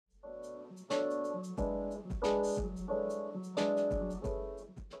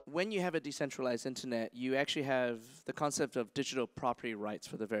when you have a decentralized internet, you actually have the concept of digital property rights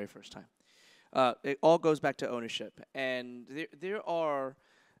for the very first time. It all goes back to ownership. And there are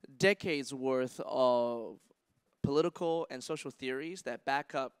decades worth of political and social theories that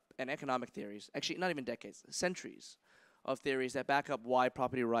back up, and economic theories, actually not even decades, centuries of theories that back up why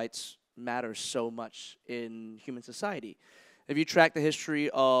property rights matter so much in human society. If you track the history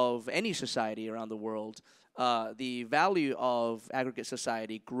of any society around the world, the value of aggregate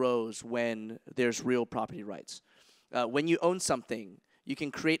society grows when there's real property rights. When you own something, you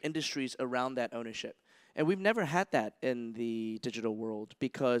can create industries around that ownership. And we've never had that in the digital world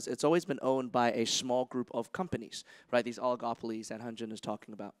because it's always been owned by a small group of companies, right? These oligopolies that Hanjin is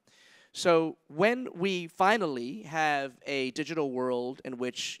talking about. So when we finally have a digital world in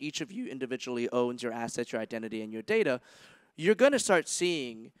which each of you individually owns your assets, your identity, and your data, you're going to start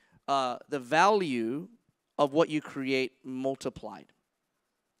seeing the value of what you create multiplied.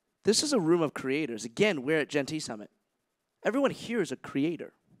 This is a room of creators. Again, we're at Gen.T Summit. Everyone here is a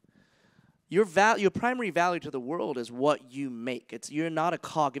creator. Your primary value to the world is what you make. You're not a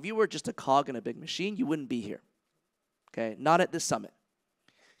cog. If you were just a cog in a big machine, you wouldn't be here. Okay? Not at this summit.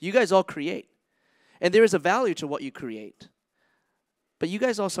 You guys all create. And there is a value to what you create. But you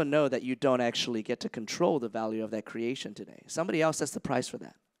guys also know that you don't actually get to control the value of that creation today. Somebody else sets the price for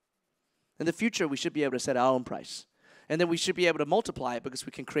that. In the future, we should be able to set our own price. And then we should be able to multiply it because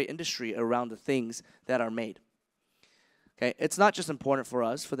we can create industry around the things that are made. Okay, it's not just important for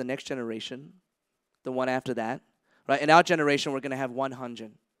us, for the next generation, the one after that, right? In our generation, we're going to have one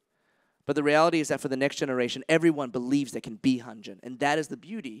Hanjin. But the reality is that for the next generation, everyone believes they can be Hanjin. And that is the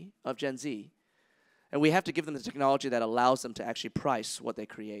beauty of Gen Z. And we have to give them the technology that allows them to actually price what they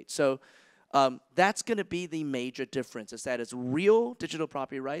create. So that's going to be the major difference, is that it's real digital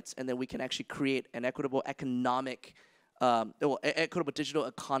property rights, and then we can actually create an equitable equitable digital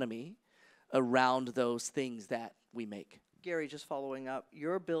economy around those things that we make. Gary, just following up,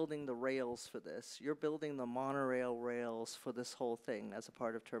 you're building the rails for this. You're building the monorail rails for this whole thing as a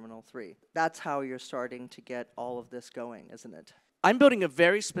part of Terminal 3. That's how you're starting to get all of this going, isn't it? I'm building a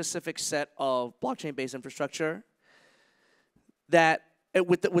very specific set of blockchain-based infrastructure that,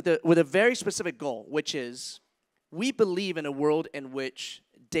 with a very specific goal, which is we believe in a world in which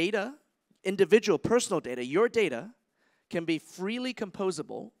data, individual personal data, your data, can be freely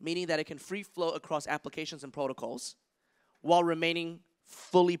composable, meaning that it can free flow across applications and protocols, while remaining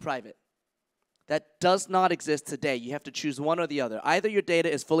fully private. That does not exist today. You have to choose one or the other. Either your data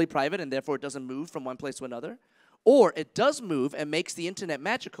is fully private and therefore it doesn't move from one place to another, or it does move and makes the internet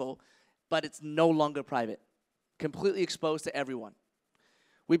magical, but it's no longer private, completely exposed to everyone.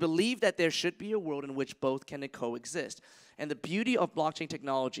 We believe that there should be a world in which both can coexist. And the beauty of blockchain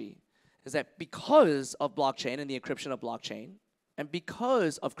technology is that because of blockchain and the encryption of blockchain, and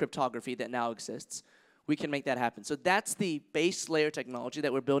because of cryptography that now exists, we can make that happen. So that's the base layer technology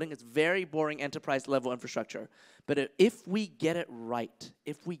that we're building. It's very boring enterprise level infrastructure. But if we get it right,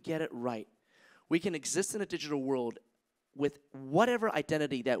 we can exist in a digital world with whatever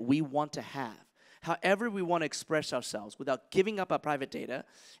identity that we want to have, however we want to express ourselves without giving up our private data,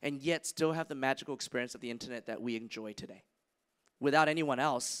 and yet still have the magical experience of the internet that we enjoy today, without anyone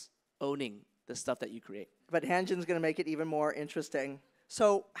else owning the stuff that you create. But Hanjin's going to make it even more interesting.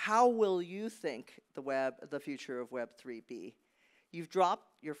 So how will you think the future of Web3 be? You've dropped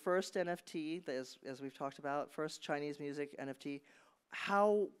your first NFT, as we've talked about, first Chinese music NFT.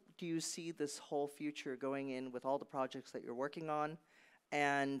 How do you see this whole future going in with all the projects that you're working on?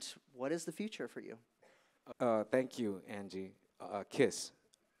 And what is the future for you? Thank you, Angie. KISS.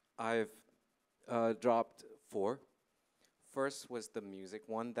 I've dropped 4. First was the music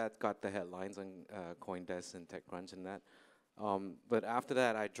one that got the headlines on CoinDesk and TechCrunch and that. But after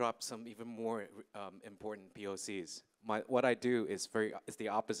that, I dropped some even more important POCs. What I do is the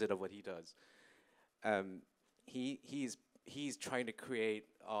opposite of what he does. He's trying to create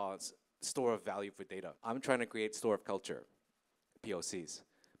a store of value for data. I'm trying to create store of culture, POCs,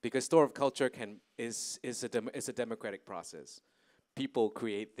 because store of culture is a democratic process. People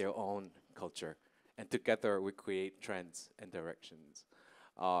create their own culture, and together we create trends and directions.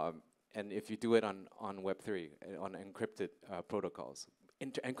 And if you do it on Web3, on encrypted protocols,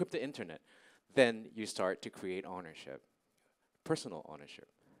 encrypted internet, then you start to create ownership, personal ownership,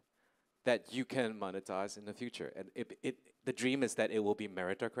 that you can monetize in the future. And the dream is that it will be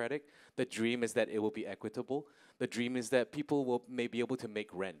meritocratic. The dream is that it will be equitable. The dream is that people may be able to make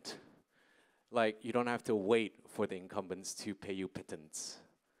rent. Like, you don't have to wait for the incumbents to pay you pittance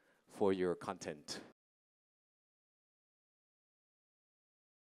for your content.